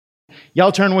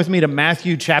Y'all turn with me to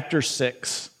Matthew chapter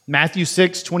 6. Matthew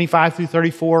 6, 25 through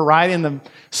 34, right in the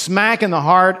smack in the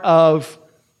heart of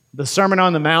the Sermon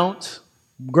on the Mount,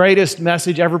 greatest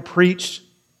message ever preached.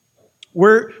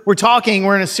 We're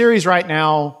in a series right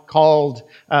now called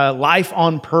Life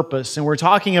on Purpose, and we're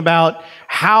talking about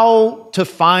how to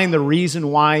find the reason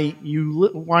why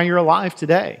you're alive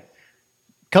today.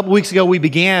 A couple weeks ago, we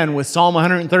began with Psalm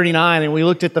 139, and we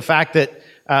looked at the fact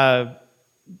that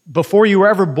before you were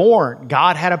ever born,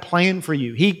 God had a plan for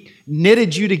you. He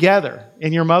knitted you together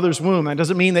in your mother's womb. That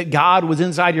doesn't mean that God was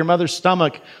inside your mother's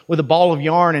stomach with a ball of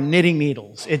yarn and knitting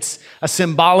needles. It's a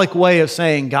symbolic way of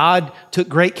saying God took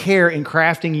great care in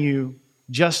crafting you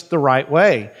just the right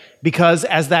way. Because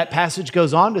as that passage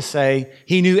goes on to say,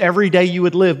 He knew every day you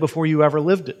would live before you ever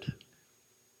lived it.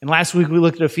 And last week we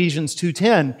looked at Ephesians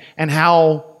 2:10 and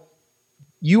how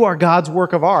you are God's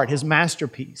work of art, His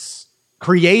masterpiece,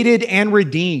 created and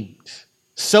redeemed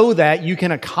so that you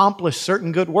can accomplish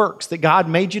certain good works that God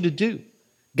made you to do.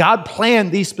 God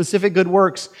planned these specific good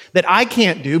works that I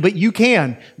can't do, but you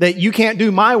can. That you can't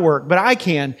do my work, but I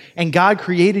can. And God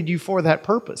created you for that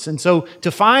purpose. And so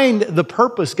to find the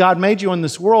purpose God made you in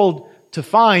this world to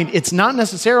find, it's not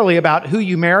necessarily about who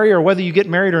you marry or whether you get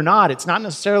married or not. It's not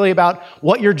necessarily about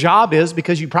what your job is,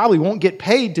 because you probably won't get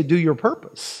paid to do your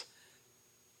purpose.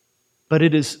 But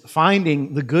it is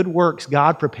finding the good works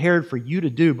God prepared for you to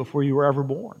do before you were ever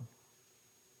born.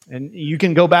 And you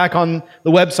can go back on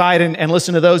the website and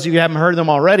listen to those if you haven't heard them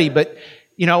already. But,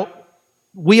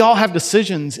 we all have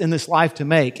decisions in this life to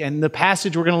make. And the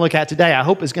passage we're going to look at today, I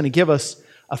hope, is going to give us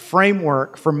a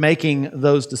framework for making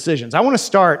those decisions. I want to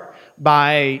start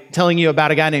by telling you about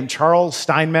a guy named Charles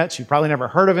Steinmetz. You've probably never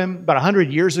heard of him. About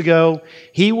 100 years ago,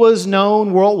 he was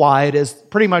known worldwide as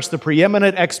pretty much the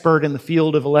preeminent expert in the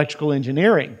field of electrical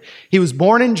engineering. He was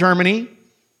born in Germany,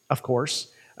 of course.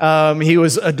 He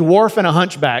was a dwarf and a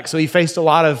hunchback, so he faced a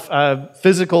lot of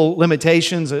physical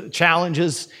limitations,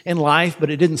 challenges in life,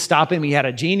 but it didn't stop him. He had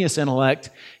a genius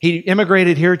intellect. He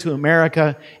immigrated here to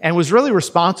America and was really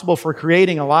responsible for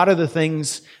creating a lot of the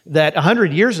things that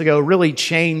 100 years ago really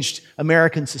changed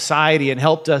American society and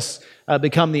helped us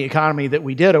become the economy that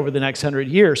we did over the next 100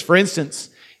 years. For instance,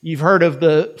 you've heard of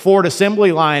the Ford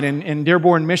assembly line in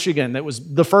Dearborn, Michigan, that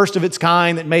was the first of its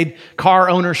kind that made car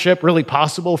ownership really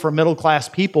possible for middle-class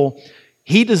people.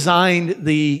 He designed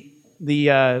the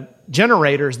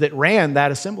generators that ran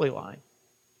that assembly line.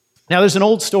 Now, there's an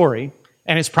old story,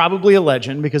 and it's probably a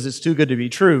legend because it's too good to be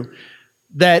true,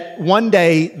 that one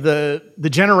day the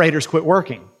generators quit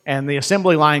working and the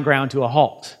assembly line ground to a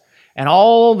halt. And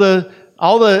all the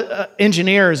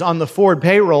engineers on the Ford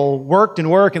payroll worked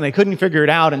and they couldn't figure it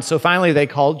out. And so finally they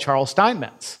called Charles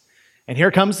Steinmetz. And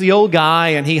here comes the old guy,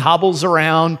 and he hobbles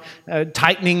around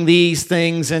tightening these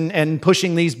things and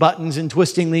pushing these buttons and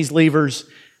twisting these levers.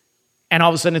 And all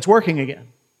of a sudden it's working again.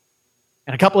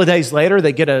 And a couple of days later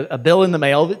they get a bill in the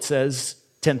mail that says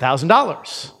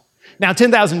 $10,000. Now,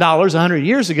 $10,000 100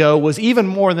 years ago was even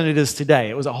more than it is today.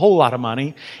 It was a whole lot of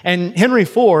money. And Henry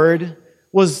Ford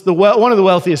was one of the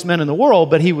wealthiest men in the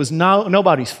world, but he was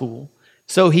nobody's fool.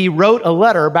 So he wrote a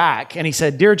letter back, and he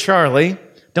said, "Dear Charlie,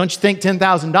 don't you think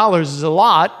 $10,000 is a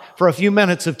lot for a few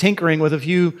minutes of tinkering with a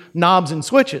few knobs and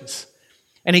switches?"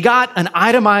 And he got an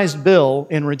itemized bill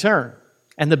in return.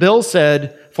 And the bill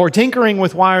said, "For tinkering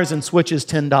with wires and switches,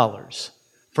 $10.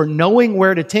 For knowing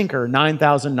where to tinker,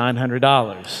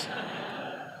 $9,900.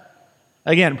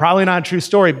 Again, probably not a true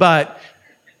story, but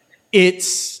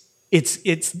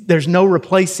there's no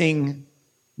replacing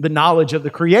the knowledge of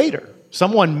the Creator.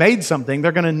 Someone made something,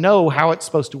 they're going to know how it's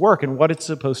supposed to work and what it's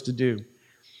supposed to do.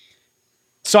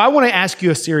 So I want to ask you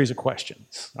a series of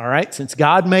questions, all right? Since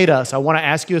God made us, I want to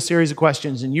ask you a series of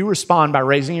questions, and you respond by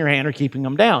raising your hand or keeping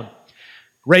them down.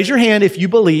 Raise your hand if you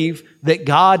believe that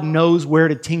God knows where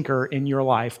to tinker in your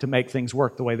life to make things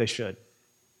work the way they should.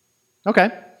 Okay.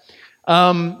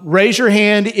 Raise your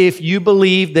hand if you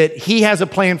believe that He has a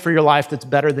plan for your life that's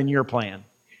better than your plan.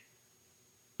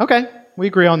 Okay, we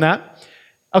agree on that.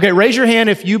 Okay, raise your hand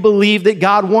if you believe that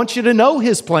God wants you to know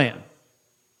His plan.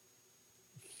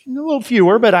 A little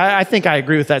fewer, but I think I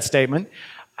agree with that statement.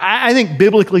 I think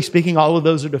biblically speaking, all of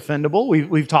those are defendable.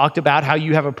 We've talked about how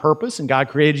you have a purpose and God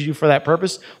created you for that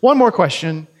purpose. One more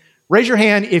question. Raise your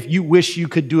hand if you wish you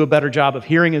could do a better job of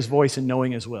hearing His voice and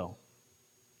knowing His will.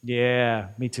 Yeah,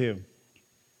 me too.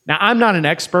 Now, I'm not an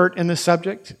expert in this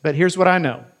subject, but here's what I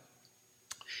know.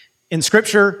 In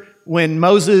Scripture, when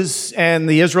Moses and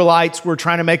the Israelites were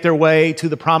trying to make their way to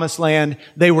the Promised Land,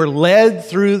 they were led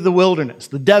through the wilderness,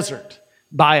 the desert,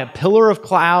 by a pillar of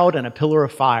cloud and a pillar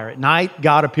of fire. At night,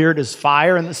 God appeared as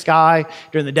fire in the sky.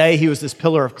 During the day, he was this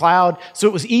pillar of cloud. So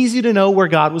it was easy to know where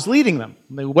God was leading them.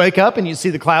 They would wake up and you see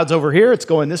the clouds over here. It's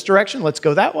going this direction. Let's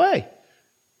go that way.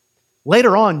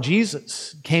 Later on,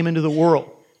 Jesus came into the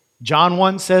world. John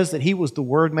 1 says that he was the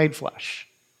Word made flesh.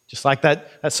 Just like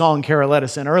that song Kara led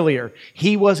us in earlier.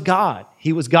 He was God.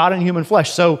 He was God in human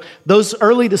flesh. So those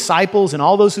early disciples and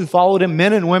all those who followed him,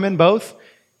 men and women both,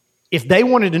 if they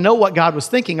wanted to know what God was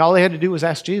thinking, all they had to do was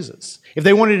ask Jesus. If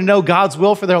they wanted to know God's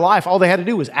will for their life, all they had to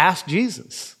do was ask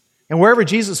Jesus. And wherever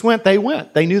Jesus went, they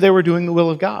went. They knew they were doing the will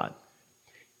of God.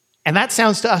 And that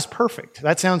sounds to us perfect.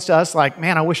 That sounds to us like,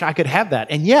 man, I wish I could have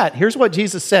that. And yet, here's what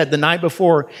Jesus said the night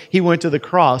before he went to the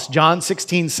cross. John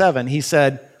 16:7, he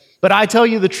said, "But I tell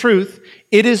you the truth,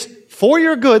 it is for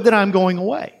your good that I'm going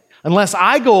away. Unless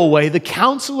I go away, the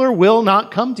counselor will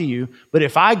not come to you. But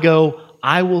if I go,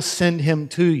 I will send him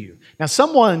to you." Now,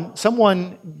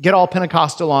 someone get all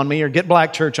Pentecostal on me or get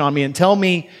Black Church on me and tell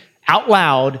me out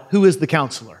loud, who is the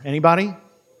counselor? Anybody?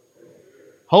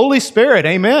 Holy Spirit.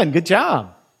 Amen. Good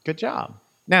job. Good job.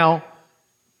 Now,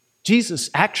 Jesus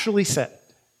actually said,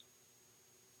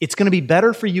 it's going to be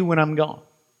better for you when I'm gone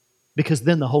because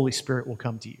then the Holy Spirit will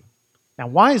come to you. Now,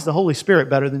 why is the Holy Spirit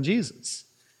better than Jesus?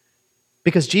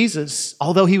 Because Jesus,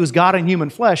 although he was God in human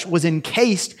flesh, was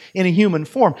encased in a human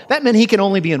form. That meant he could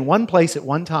only be in one place at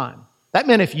one time. That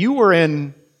meant if you were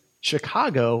in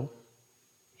Chicago,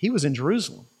 he was in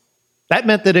Jerusalem. That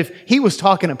meant that if he was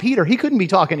talking to Peter, he couldn't be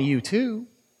talking to you too.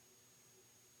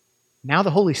 Now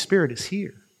the Holy Spirit is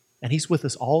here, and he's with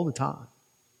us all the time,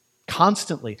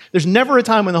 constantly. There's never a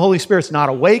time when the Holy Spirit's not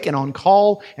awake and on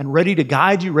call and ready to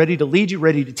guide you, ready to lead you,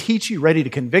 ready to teach you, ready to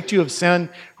convict you of sin,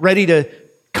 ready to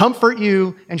comfort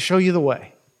you and show you the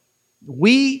way.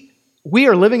 We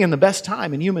are living in the best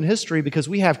time in human history because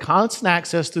we have constant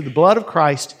access through the blood of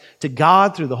Christ to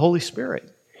God through the Holy Spirit.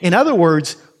 In other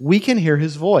words, we can hear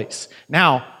his voice.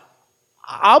 Now,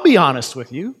 I'll be honest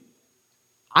with you.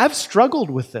 I've struggled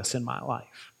with this in my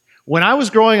life. When I was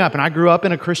growing up, and I grew up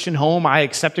in a Christian home, I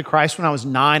accepted Christ when I was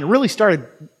 9, really started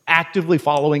actively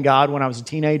following God when I was a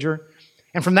teenager.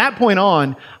 And from that point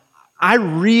on, I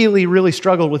really, really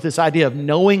struggled with this idea of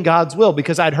knowing God's will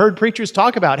because I'd heard preachers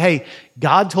talk about, hey,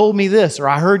 God told me this, or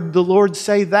I heard the Lord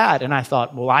say that. And I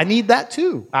thought, well, I need that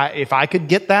too. If I could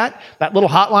get that little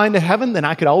hotline to heaven, then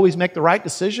I could always make the right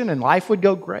decision and life would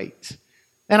go great.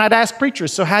 And I'd ask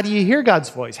preachers, so how do you hear God's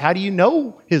voice? How do you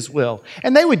know his will?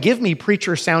 And they would give me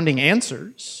preacher-sounding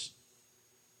answers.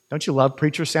 Don't you love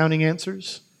preacher-sounding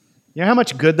answers? You know how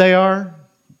much good they are?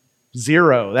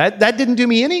 Zero. That didn't do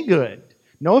me any good.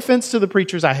 No offense to the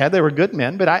preachers I had. They were good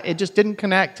men, but it just didn't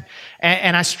connect.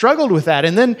 And I struggled with that.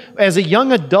 And then as a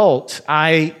young adult,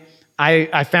 I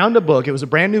found a book. It was a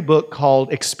brand new book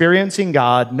called Experiencing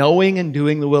God, Knowing and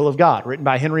Doing the Will of God, written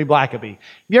by Henry Blackaby. Have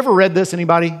you ever read this?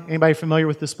 Anybody familiar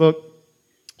with this book?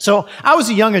 So I was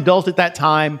a young adult at that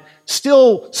time,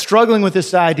 still struggling with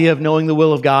this idea of knowing the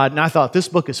will of God. And I thought, this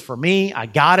book is for me. I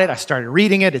got it. I started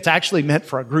reading it. It's actually meant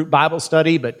for a group Bible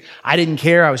study, but I didn't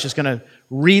care. I was just going to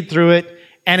read through it.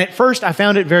 And at first, I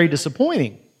found it very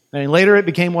disappointing. And later, it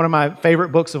became one of my favorite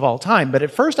books of all time. But at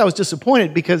first, I was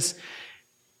disappointed because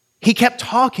he kept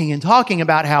talking and talking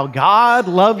about how God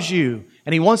loves you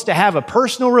and he wants to have a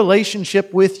personal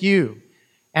relationship with you.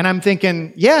 And I'm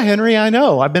thinking, yeah, Henry, I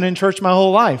know. I've been in church my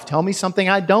whole life. Tell me something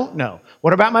I don't know.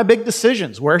 What about my big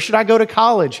decisions? Where should I go to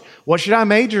college? What should I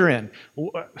major in?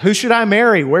 Who should I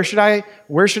marry? Where should I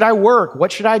work?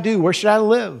 What should I do? Where should I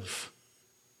live?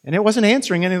 And it wasn't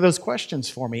answering any of those questions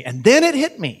for me. And then it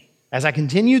hit me as I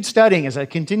continued studying, as I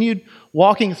continued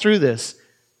walking through this.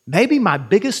 Maybe my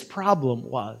biggest problem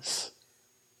was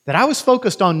that I was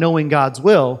focused on knowing God's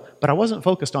will, but I wasn't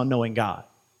focused on knowing God.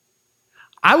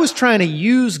 I was trying to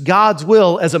use God's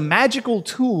will as a magical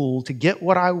tool to get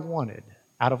what I wanted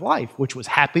out of life, which was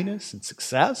happiness and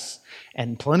success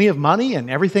and plenty of money and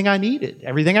everything I needed,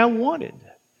 everything I wanted.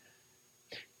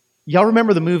 Y'all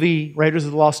remember the movie Raiders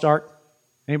of the Lost Ark?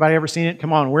 Anybody ever seen it?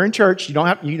 Come on, we're in church. You don't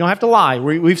have to lie.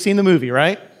 We've seen the movie,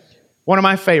 right? One of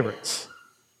my favorites.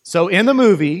 So in the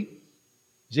movie,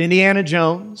 there's Indiana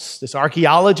Jones, this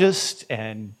archaeologist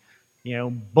and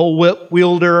bullwhip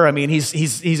wielder. I mean,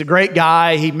 he's a great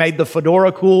guy. He made the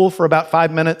fedora cool for about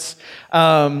 5 minutes.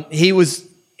 He was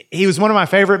one of my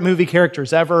favorite movie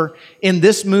characters ever. In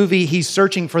this movie, he's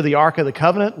searching for the Ark of the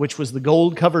Covenant, which was the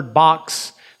gold-covered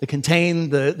box that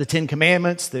contained the Ten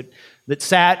Commandments that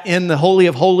sat in the Holy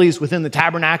of Holies within the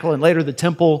tabernacle and later the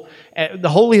temple, the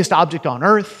holiest object on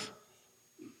earth.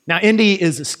 Now, Indy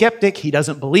is a skeptic. He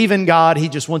doesn't believe in God. He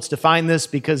just wants to find this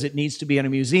because it needs to be in a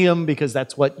museum, because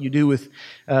that's what you do with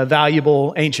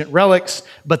valuable ancient relics.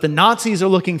 But the Nazis are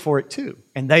looking for it too.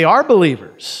 And they are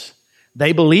believers.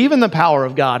 They believe in the power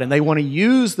of God, and they want to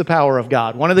use the power of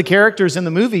God. One of the characters in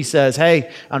the movie says,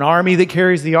 hey, an army that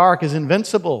carries the ark is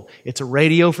invincible. It's a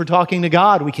radio for talking to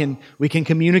God. We can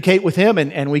communicate with him,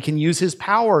 and we can use his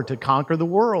power to conquer the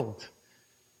world.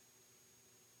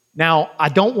 Now, I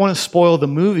don't want to spoil the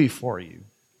movie for you.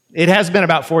 It has been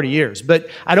about 40 years, but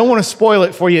I don't want to spoil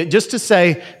it for you, just to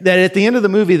say that at the end of the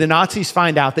movie, the Nazis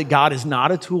find out that God is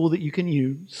not a tool that you can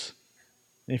use.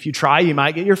 And if you try, you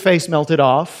might get your face melted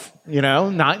off,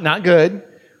 not good.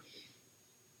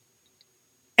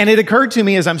 And it occurred to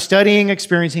me as I'm studying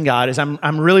Experiencing God, as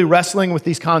I'm really wrestling with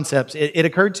these concepts, it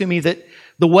occurred to me that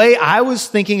the way I was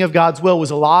thinking of God's will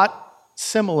was a lot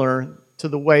similar to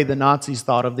the way the Nazis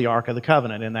thought of the Ark of the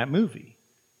Covenant in that movie.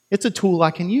 It's a tool I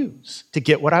can use to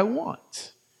get what I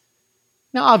want.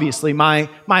 Now, obviously, my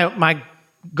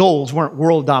goals weren't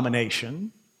world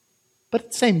domination, but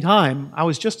at the same time, I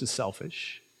was just as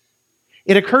selfish.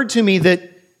 It occurred to me that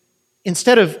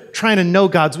instead of trying to know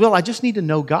God's will, I just need to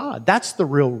know God. That's the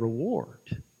real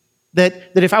reward.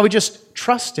 That if I would just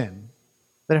trust him,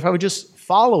 that if I would just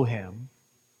follow him,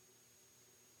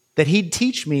 that he'd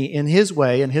teach me in his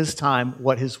way, in his time,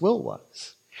 what his will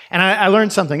was. And I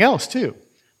learned something else too.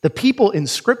 The people in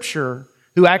Scripture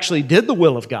who actually did the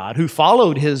will of God, who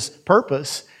followed his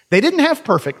purpose, they didn't have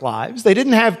perfect lives. They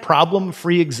didn't have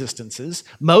problem-free existences.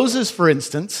 Moses, for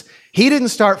instance, he didn't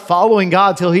start following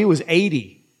God till he was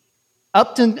 80.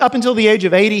 Up until the age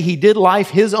of 80, he did life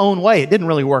his own way. It didn't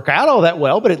really work out all that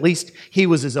well, but at least he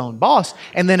was his own boss.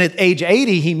 And then at age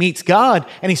 80, he meets God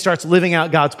and he starts living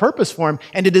out God's purpose for him.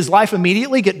 And did his life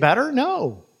immediately get better?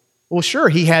 No. Well, sure,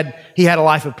 he had a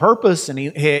life of purpose, and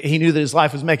he knew that his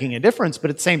life was making a difference. But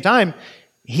at the same time,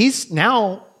 his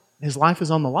life is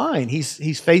on the line.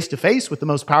 He's face to face with the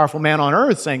most powerful man on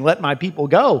earth, saying, "Let my people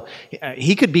go."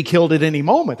 He could be killed at any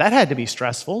moment. That had to be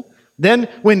stressful. Then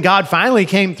when God finally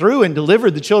came through and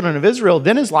delivered the children of Israel,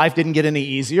 then his life didn't get any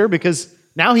easier, because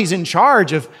now he's in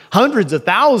charge of hundreds of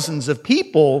thousands of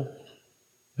people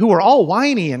who are all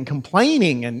whiny and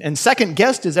complaining and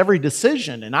second-guessed his every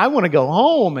decision. And I want to go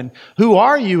home. And who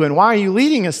are you? And why are you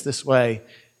leading us this way?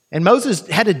 And Moses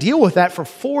had to deal with that for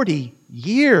 40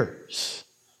 years.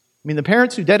 I mean, the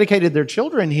parents who dedicated their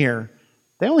children here,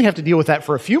 they only have to deal with that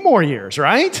for a few more years,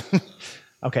 right?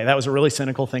 Okay, that was a really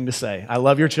cynical thing to say. I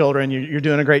love your children. You're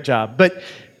doing a great job. But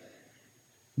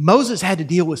Moses had to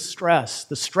deal with stress,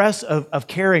 the stress of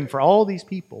caring for all these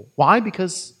people. Why?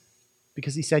 Because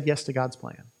he said yes to God's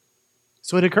plan.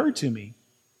 So it occurred to me,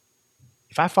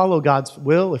 if I follow God's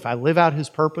will, if I live out his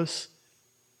purpose,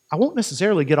 I won't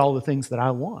necessarily get all the things that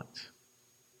I want.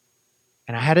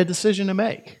 And I had a decision to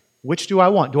make. Which do I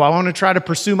want? Do I want to try to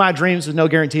pursue my dreams with no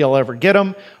guarantee I'll ever get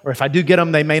them? Or if I do get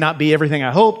them, they may not be everything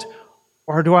I hoped?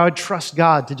 Or do I trust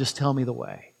God to just tell me the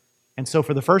way? And so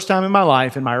for the first time in my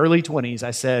life, in my early 20s,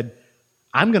 I said,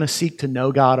 I'm going to seek to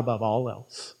know God above all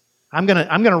else. I'm going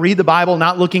to read the Bible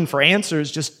not looking for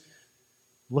answers, just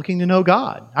looking to know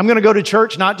God. I'm going to go to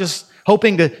church not just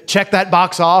hoping to check that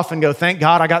box off and go, thank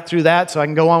God I got through that so I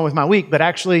can go on with my week, but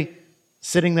actually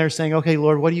sitting there saying, okay,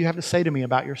 Lord, what do you have to say to me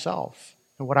about yourself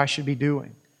and what I should be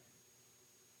doing?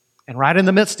 And right in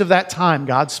the midst of that time,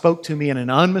 God spoke to me in an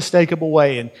unmistakable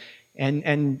way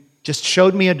and just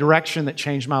showed me a direction that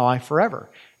changed my life forever.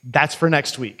 That's for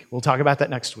next week. We'll talk about that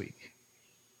next week.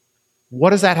 What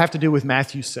does that have to do with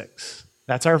Matthew 6?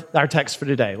 That's our text for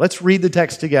today. Let's read the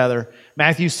text together.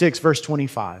 Matthew 6, verse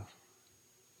 25.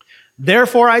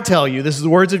 Therefore I tell you, this is the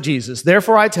words of Jesus,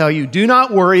 therefore I tell you, do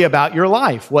not worry about your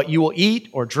life, what you will eat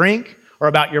or drink, or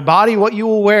about your body, what you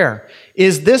will wear.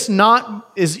 Is not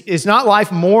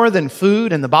life more than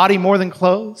food, and the body more than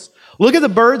clothes? Look at the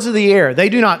birds of the air. They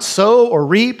do not sow or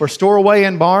reap or store away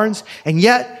in barns, and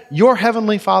yet your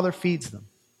heavenly Father feeds them.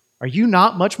 Are you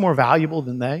not much more valuable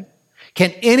than they?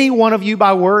 Can any one of you,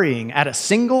 by worrying, add a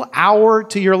single hour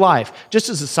to your life? Just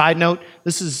as a side note,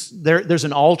 there's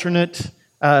an alternate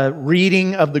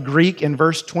reading of the Greek in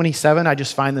verse 27. I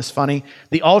just find this funny.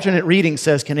 The alternate reading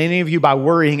says, can any of you, by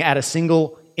worrying, add a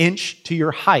single inch to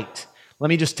your height? Let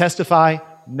me just testify,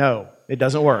 no, it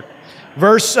doesn't work.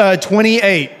 Verse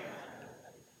 28.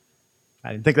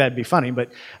 I didn't think that'd be funny,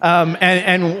 but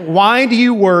and why do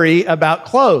you worry about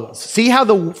clothes? See how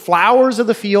the flowers of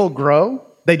the field grow?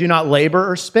 They do not labor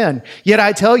or spin. Yet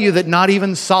I tell you that not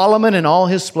even Solomon in all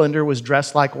his splendor was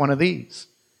dressed like one of these.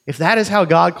 If that is how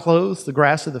God clothes the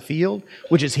grass of the field,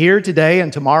 which is here today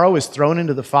and tomorrow is thrown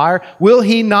into the fire, will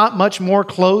he not much more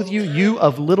clothe you, you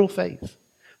of little faith?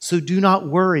 So do not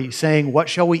worry, saying, what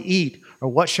shall we eat? Or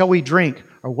what shall we drink?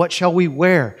 Or what shall we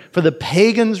wear? For the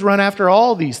pagans run after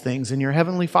all these things, and your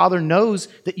heavenly Father knows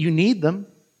that you need them.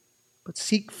 But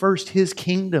seek first His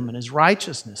kingdom and His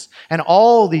righteousness, and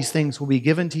all these things will be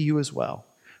given to you as well.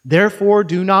 Therefore,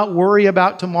 do not worry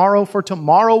about tomorrow, for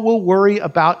tomorrow will worry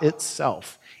about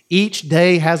itself. Each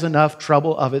day has enough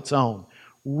trouble of its own.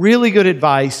 Really good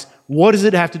advice. What does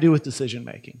it have to do with decision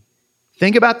making?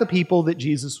 Think about the people that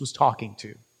Jesus was talking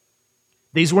to.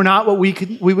 These were not what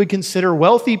we would consider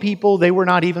wealthy people. They were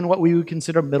not even what we would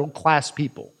consider middle-class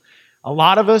people. A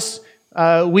lot of us,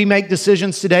 we make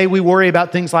decisions today. We worry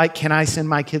about things like, can I send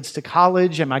my kids to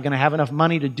college? Am I going to have enough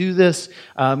money to do this?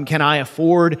 Can I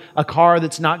afford a car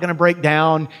that's not going to break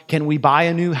down? Can we buy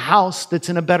a new house that's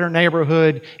in a better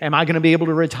neighborhood? Am I going to be able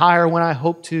to retire when I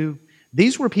hope to?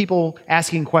 These were people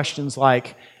asking questions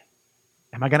like,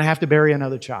 am I going to have to bury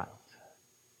another child?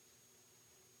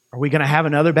 Are we going to have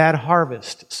another bad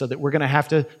harvest so that I'm going to have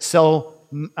to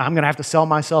sell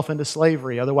myself into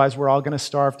slavery? Otherwise, we're all going to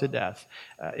starve to death.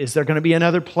 Is there going to be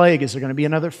another plague? Is there going to be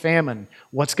another famine?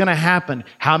 What's going to happen?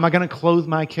 How am I going to clothe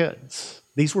my kids?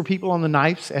 These were people on the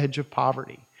knife's edge of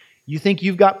poverty. You think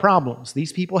you've got problems.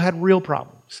 These people had real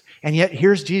problems. And yet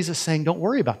here's Jesus saying, don't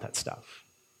worry about that stuff.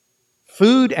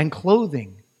 Food and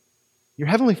clothing. Your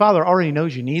Heavenly Father already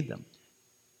knows you need them.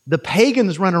 The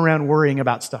pagans run around worrying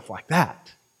about stuff like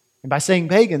that. And by saying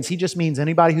pagans, He just means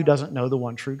anybody who doesn't know the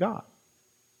one true God.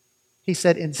 He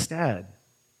said, instead,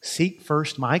 seek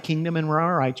first my kingdom and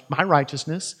my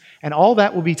righteousness, and all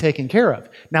that will be taken care of.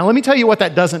 Now, let me tell you what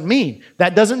that doesn't mean.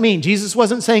 That doesn't mean Jesus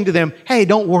wasn't saying to them, hey,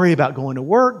 don't worry about going to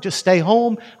work. Just stay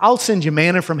home. I'll send you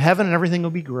manna from heaven and everything will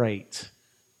be great.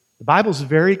 The Bible's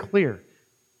very clear.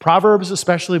 Proverbs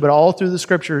especially, but all through the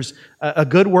Scriptures, a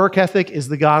good work ethic is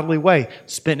the godly way.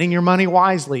 Spending your money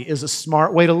wisely is a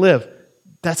smart way to live.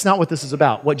 That's not what this is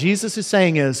about. What Jesus is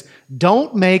saying is,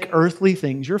 don't make earthly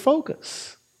things your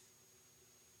focus.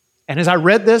 And as I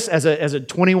read this as a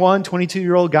 21,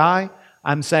 22-year-old guy,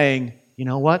 I'm saying, you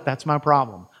know what? That's my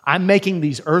problem. I'm making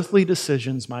these earthly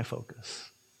decisions my focus.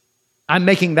 I'm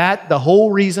making that the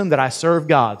whole reason that I serve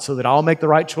God, so that I'll make the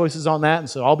right choices on that, and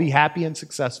so I'll be happy and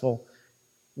successful.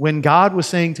 When God was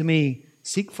saying to me,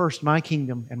 seek first my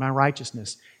kingdom and my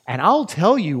righteousness, and I'll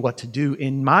tell you what to do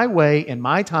in my way, in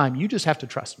my time. You just have to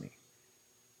trust me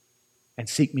and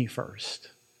seek me first.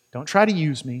 Don't try to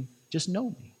use me. Just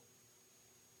know me.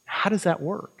 How does that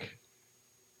work?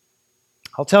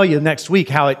 I'll tell you next week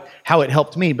how it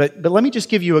helped me, but let me just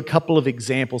give you a couple of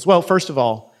examples. Well, first of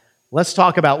all, let's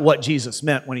talk about what Jesus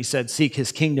meant when He said, seek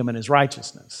His kingdom and His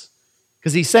righteousness.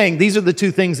 Because He's saying these are the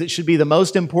two things that should be the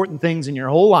most important things in your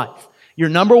whole life. Your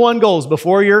number one goals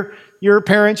before your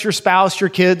parents, your spouse, your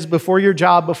kids, before your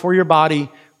job, before your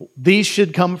body, these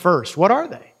should come first. What are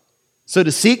they? So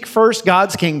to seek first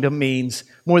God's kingdom means,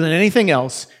 more than anything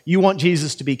else, you want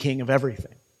Jesus to be king of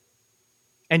everything.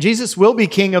 And Jesus will be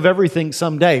king of everything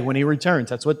someday when He returns.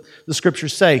 That's what the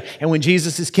Scriptures say. And when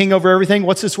Jesus is king over everything,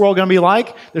 what's this world going to be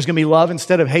like? There's going to be love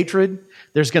instead of hatred.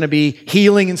 There's going to be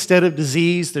healing instead of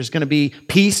disease. There's going to be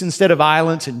peace instead of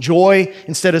violence, and joy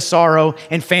instead of sorrow.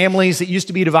 And families that used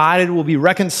to be divided will be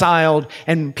reconciled.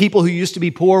 And people who used to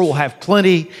be poor will have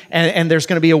plenty. And there's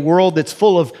going to be a world that's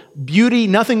full of beauty,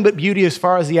 nothing but beauty as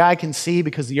far as the eye can see,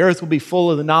 because the earth will be full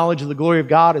of the knowledge of the glory of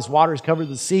God as waters cover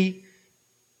the sea.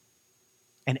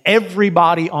 And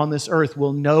everybody on this earth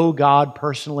will know God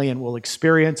personally and will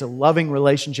experience a loving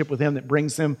relationship with Him that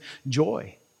brings them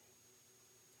joy.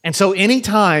 And so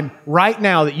anytime right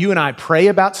now that you and I pray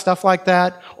about stuff like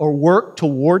that or work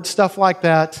toward stuff like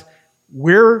that,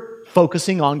 we're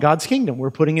focusing on God's kingdom.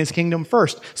 We're putting His kingdom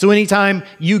first. So anytime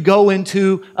you go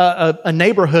into a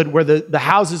neighborhood where the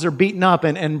houses are beaten up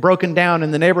and broken down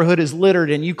and the neighborhood is littered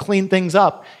and you clean things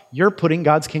up, you're putting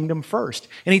God's kingdom first.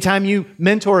 Anytime you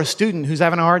mentor a student who's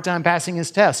having a hard time passing his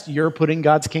test, you're putting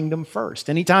God's kingdom first.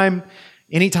 Anytime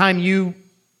you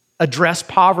address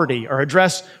poverty or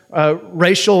address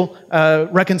racial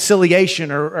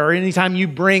reconciliation or anytime you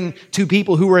bring two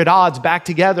people who are at odds back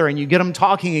together and you get them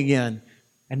talking again,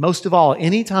 and most of all,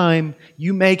 anytime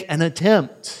you make an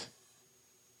attempt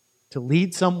to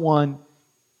lead someone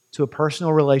to a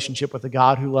personal relationship with a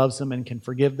God who loves them and can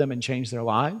forgive them and change their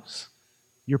lives,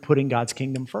 you're putting God's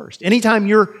kingdom first. Anytime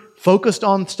you're focused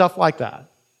on stuff like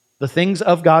that, the things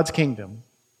of God's kingdom,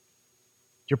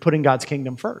 you're putting God's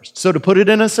kingdom first. So to put it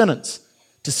in a sentence,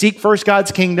 to seek first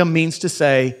God's kingdom means to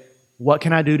say, what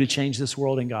can I do to change this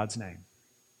world in God's name?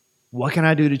 What can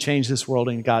I do to change this world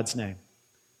in God's name?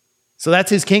 So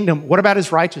that's His kingdom. What about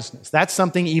His righteousness? That's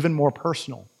something even more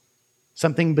personal.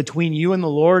 something between you and the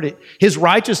Lord. His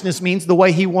righteousness means the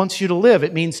way He wants you to live.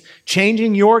 It means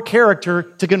changing your character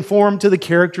to conform to the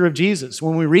character of Jesus.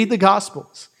 When we read the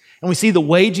Gospels and we see the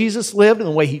way Jesus lived and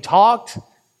the way He talked,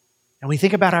 and we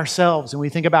think about ourselves and we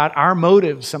think about our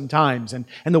motives sometimes and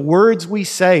the words we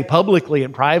say publicly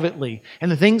and privately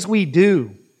and the things we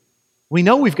do, we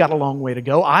know we've got a long way to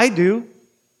go. I do.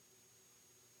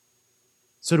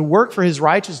 So to work for His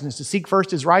righteousness, to seek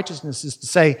first His righteousness is to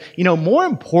say, more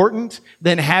important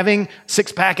than having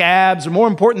six-pack abs, or more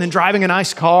important than driving a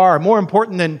nice car, or more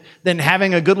important than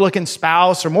having a good-looking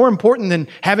spouse, or more important than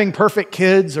having perfect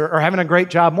kids or having a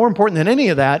great job, more important than any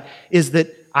of that is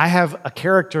that I have a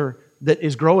character that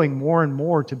is growing more and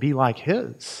more to be like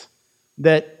His.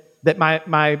 That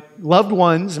my loved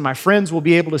ones and my friends will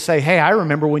be able to say, hey, I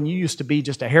remember when you used to be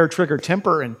just a hair-trigger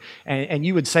temper and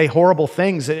you would say horrible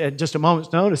things at just a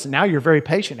moment's notice, and now you're very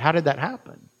patient. How did that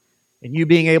happen? And you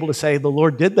being able to say, the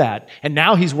Lord did that, and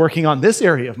now He's working on this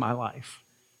area of my life.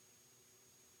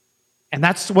 And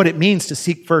that's what it means to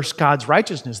seek first God's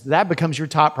righteousness. That becomes your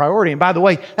top priority. And by the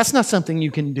way, that's not something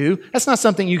you can do. That's not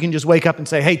something you can just wake up and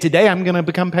say, hey, today I'm going to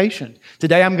become patient.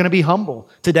 Today I'm going to be humble.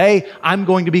 Today I'm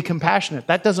going to be compassionate.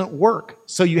 That doesn't work.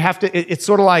 So you have to, it's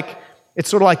sort of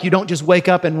like you don't just wake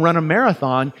up and run a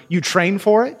marathon. You train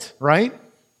for it, right?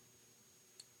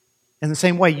 In the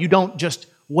same way, you don't just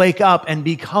wake up and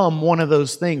become one of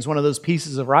those things, one of those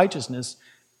pieces of righteousness.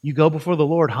 You go before the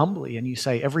Lord humbly and you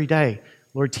say every day,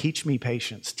 Lord, teach me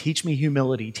patience, teach me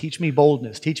humility, teach me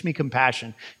boldness, teach me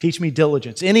compassion, teach me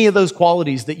diligence. Any of those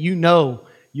qualities that you know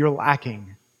you're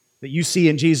lacking, that you see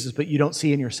in Jesus but you don't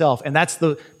see in yourself. And that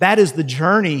is the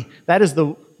journey, that is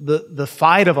the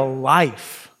fight of a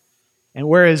life. And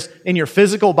whereas in your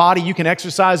physical body you can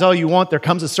exercise all you want, there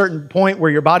comes a certain point where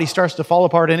your body starts to fall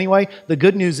apart anyway. The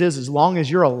good news is, as long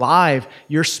as you're alive,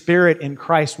 your spirit in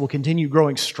Christ will continue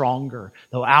growing stronger.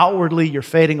 Though outwardly you're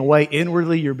fading away,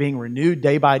 inwardly you're being renewed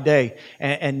day by day.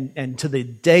 And to the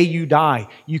day you die,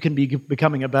 you can be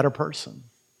becoming a better person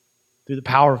through the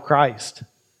power of Christ.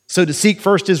 So to seek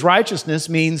first His righteousness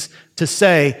means to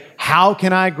say, how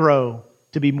can I grow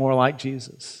to be more like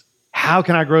Jesus? How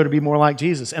can I grow to be more like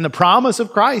Jesus? And the promise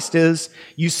of Christ is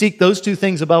you seek those two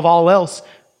things above all else,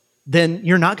 then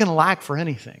you're not going to lack for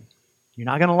anything. You're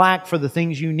not going to lack for the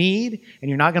things you need, and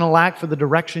you're not going to lack for the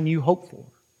direction you hope for.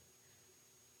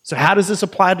 So how does this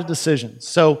apply to decisions?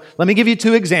 So let me give you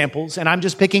two examples, and I'm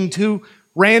just picking two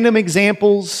random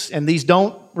examples, and these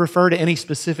don't refer to any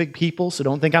specific people, so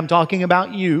don't think I'm talking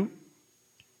about you.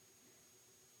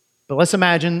 But let's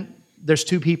imagine there's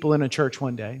two people in a church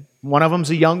one day. One of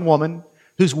them's a young woman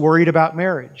who's worried about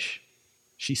marriage.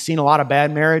 She's seen a lot of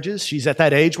bad marriages. She's at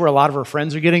that age where a lot of her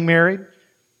friends are getting married.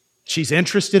 She's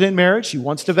interested in marriage. She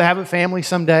wants to have a family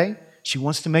someday. She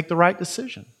wants to make the right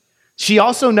decision. She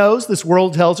also knows, this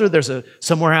world tells her,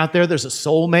 somewhere out there, there's a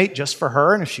soulmate just for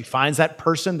her. And if she finds that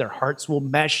person, their hearts will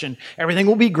mesh and everything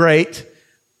will be great,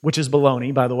 which is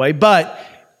baloney, by the way. But,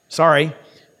 sorry.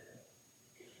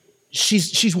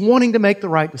 She's wanting to make the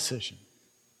right decision.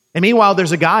 And meanwhile,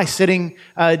 there's a guy sitting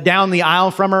down the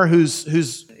aisle from her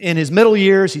who's in his middle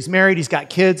years. He's married. He's got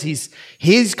kids.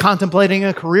 He's contemplating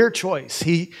a career choice.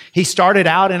 He started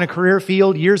out in a career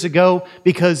field years ago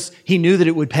because he knew that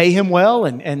it would pay him well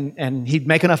and he'd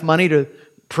make enough money to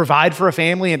provide for a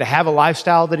family and to have a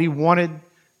lifestyle that he wanted.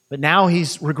 But now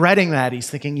he's regretting that. He's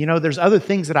thinking, there's other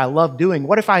things that I love doing.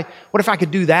 What if I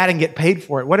could do that and get paid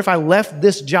for it? What if I left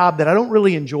this job that I don't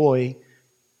really enjoy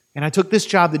and I took this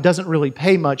job that doesn't really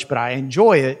pay much, but I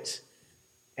enjoy it?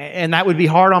 And that would be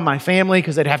hard on my family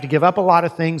because they'd have to give up a lot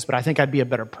of things, but I think I'd be a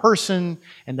better person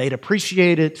and they'd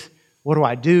appreciate it. What do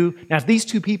I do? Now, if these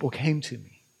two people came to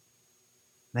me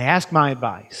and they asked my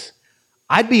advice,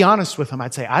 I'd be honest with them.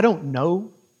 I'd say, I don't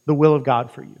know the will of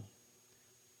God for you.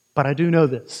 But I do know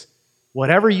this.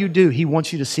 Whatever you do, He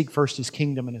wants you to seek first His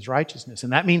kingdom and His righteousness.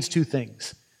 And that means two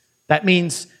things. That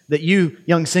means that you,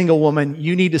 young single woman,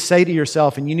 you need to say to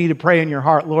yourself and you need to pray in your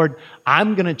heart, Lord,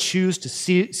 I'm going to choose to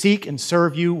seek and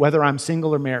serve you whether I'm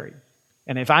single or married.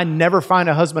 And if I never find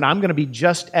a husband, I'm going to be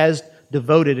just as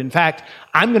devoted. In fact,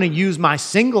 I'm going to use my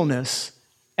singleness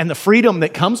and the freedom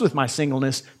that comes with my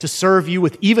singleness to serve you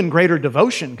with even greater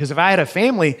devotion. Because if I had a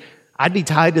family, I'd be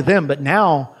tied to them. But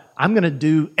now I'm going to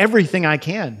do everything I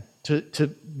can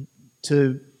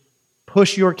to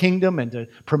push your kingdom and to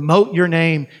promote your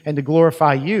name and to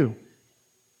glorify you.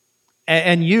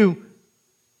 And you,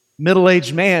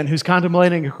 middle-aged man who's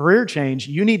contemplating a career change,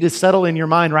 you need to settle in your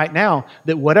mind right now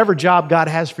that whatever job God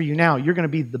has for you now, you're going to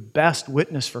be the best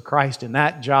witness for Christ in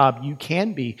that job you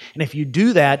can be. And if you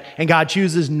do that and God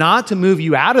chooses not to move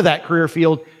you out of that career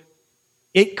field,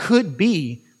 it could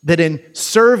be that in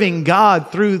serving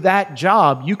God through that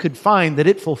job, you could find that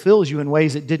it fulfills you in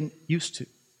ways it didn't used to.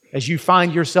 As you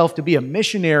find yourself to be a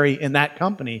missionary in that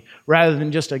company rather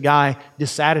than just a guy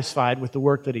dissatisfied with the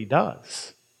work that he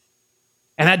does.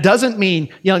 And that doesn't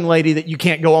mean, young lady, that you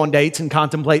can't go on dates and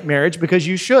contemplate marriage, because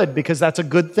you should, because that's a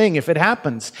good thing if it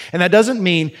happens. And that doesn't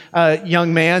mean,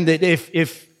 young man, that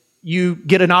if you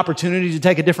get an opportunity to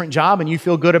take a different job and you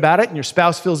feel good about it and your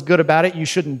spouse feels good about it, you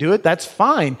shouldn't do it. That's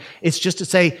fine. It's just to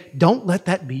say, don't let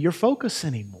that be your focus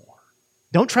anymore.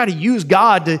 Don't try to use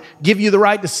God to give you the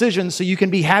right decisions so you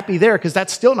can be happy there, because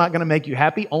that's still not going to make you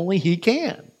happy. Only He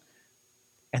can.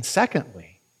 And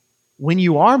secondly, when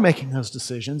you are making those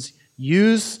decisions,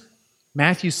 use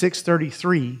Matthew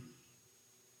 6:33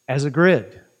 as a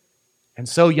grid. And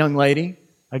so, young lady,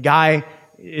 a guy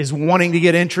is wanting to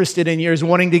get interested in you, is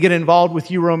wanting to get involved with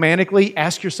you romantically,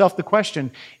 ask yourself the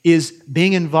question, is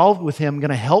being involved with him going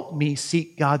to help me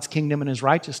seek God's kingdom and His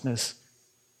righteousness?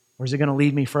 Or is it going to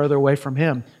lead me further away from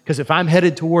Him? Because if I'm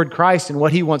headed toward Christ and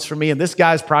what He wants for me, and this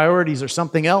guy's priorities are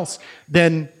something else,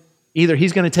 then either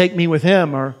he's going to take me with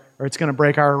him or it's going to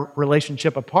break our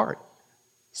relationship apart.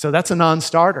 So that's a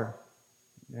non-starter.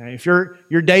 If you're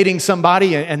dating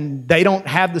somebody and they don't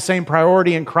have the same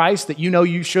priority in Christ that you know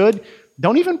you should,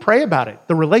 don't even pray about it.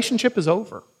 The relationship is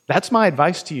over. That's my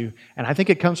advice to you, and I think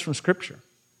it comes from Scripture.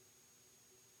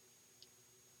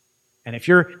 And if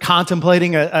you're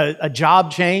contemplating a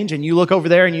job change and you look over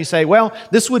there and you say, well,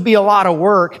 this would be a lot of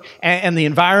work, and the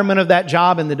environment of that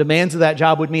job and the demands of that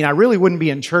job would mean I really wouldn't be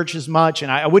in church as much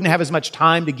and I wouldn't have as much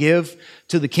time to give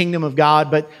to the kingdom of God,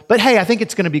 but hey, I think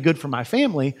it's going to be good for my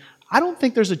family. I don't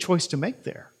think there's a choice to make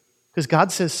there, because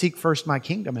God says, seek first my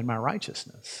kingdom and my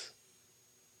righteousness,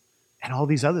 and all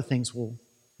these other things will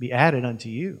be added unto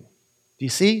you. Do you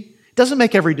see? It doesn't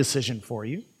make every decision for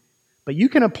you. But you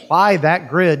can apply that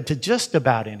grid to just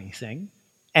about anything,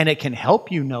 and it can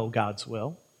help you know God's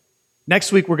will.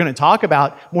 Next week, we're going to talk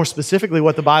about more specifically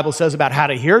what the Bible says about how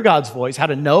to hear God's voice, how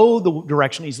to know the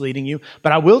direction He's leading you.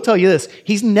 But I will tell you this,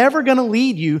 He's never going to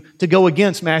lead you to go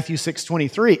against Matthew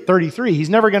 6:33. He's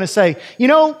never going to say,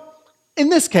 in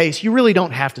this case, you really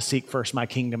don't have to seek first my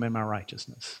kingdom and my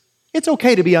righteousness. It's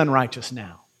okay to be unrighteous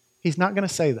now. He's not going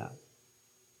to say that.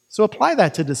 So apply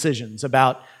that to decisions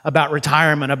about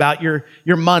retirement, about your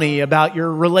money, about your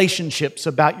relationships,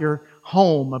 about your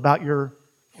home, about your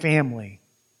family.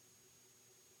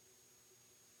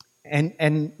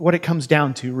 And what it comes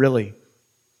down to, really,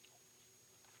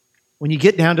 when you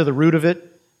get down to the root of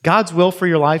it, God's will for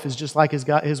your life is just like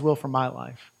His will for my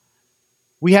life.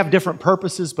 We have different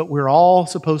purposes, but we're all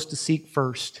supposed to seek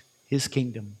first His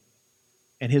kingdom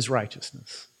and His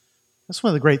righteousness. That's one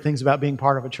of the great things about being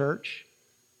part of a church.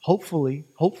 Hopefully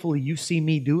you see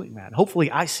me doing that.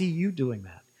 Hopefully I see you doing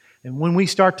that. And when we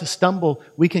start to stumble,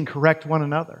 we can correct one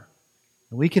another.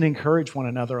 And we can encourage one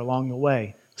another along the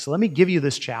way. So let me give you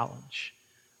this challenge.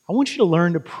 I want you to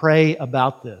learn to pray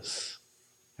about this.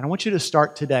 And I want you to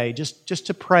start today just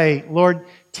to pray, Lord,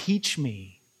 teach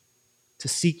me to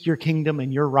seek your kingdom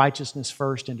and your righteousness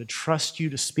first, and to trust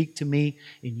you to speak to me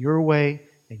in your way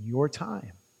and your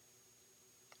time.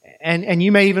 And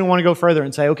you may even want to go further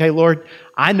and say, okay, Lord,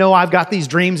 I know I've got these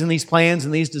dreams and these plans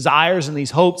and these desires and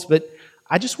these hopes, but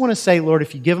I just want to say, Lord,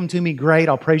 if you give them to me, great,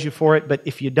 I'll praise you for it. But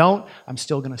if you don't, I'm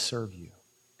still going to serve you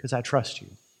because I trust you.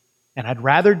 And I'd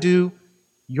rather do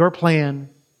your plan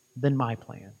than my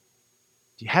plan.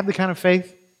 Do you have the kind of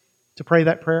faith to pray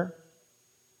that prayer?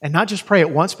 And not just pray it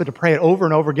once, but to pray it over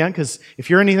and over again. Because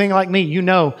if you're anything like me, you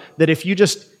know that if you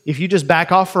just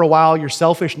back off for a while, your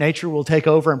selfish nature will take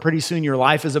over, and pretty soon your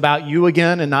life is about you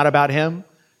again and not about Him.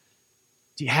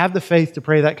 Do you have the faith to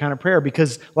pray that kind of prayer?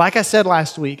 Because like I said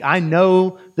last week, I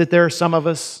know that there are some of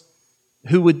us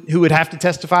who would have to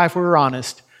testify if we were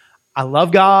honest. I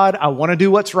love God, I want to do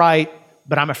what's right,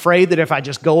 but I'm afraid that if I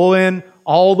just go in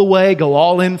all the way, go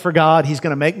all in for God, He's going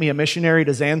to make me a missionary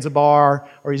to Zanzibar,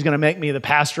 or He's going to make me the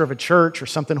pastor of a church or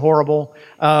something horrible.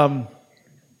 And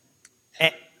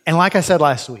like I said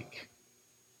last week,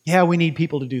 yeah, we need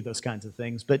people to do those kinds of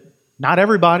things, but not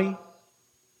everybody.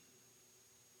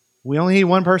 We only need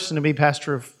one person to be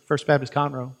pastor of First Baptist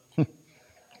Conroe.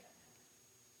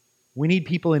 We need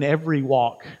people in every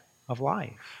walk of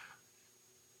life.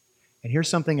 And here's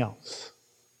something else.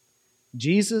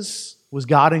 Jesus was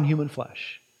God in human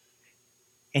flesh,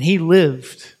 and He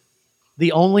lived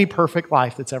the only perfect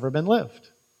life that's ever been lived.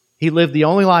 He lived the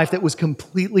only life that was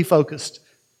completely focused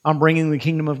on bringing the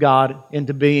kingdom of God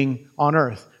into being on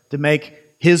earth, to make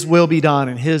His will be done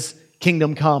and His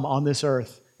kingdom come on this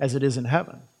earth as it is in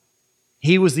heaven.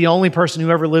 He was the only person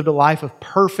who ever lived a life of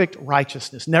perfect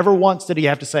righteousness. Never once did He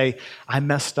have to say, I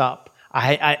messed up.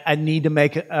 I need to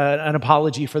make an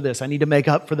apology for this. I need to make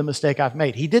up for the mistake I've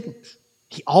made. He didn't.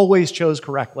 He always chose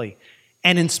correctly.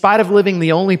 And in spite of living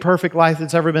the only perfect life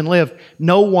that's ever been lived,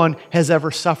 no one has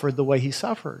ever suffered the way he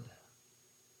suffered.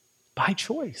 By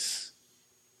choice.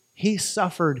 He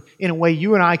suffered in a way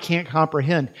you and I can't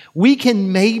comprehend. We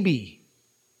can maybe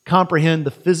comprehend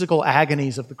the physical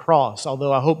agonies of the cross,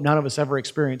 although I hope none of us ever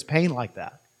experience pain like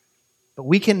that. But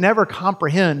we can never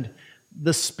comprehend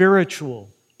the spiritual,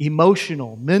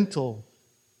 emotional, mental,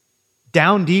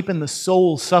 down deep in the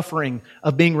soul suffering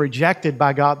of being rejected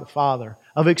by God the Father,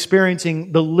 of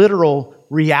experiencing the literal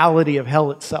reality of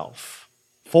hell itself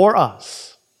for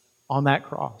us on that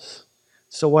cross.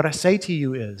 So what I say to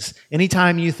you is,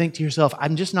 anytime you think to yourself,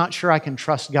 I'm just not sure I can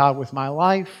trust God with my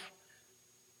life,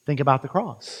 think about the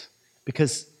cross.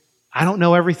 Because I don't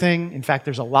know everything. In fact,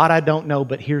 there's a lot I don't know,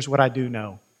 but here's what I do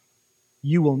know.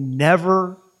 You will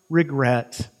never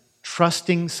regret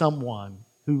trusting someone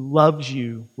who loves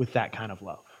you with that kind of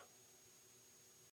love.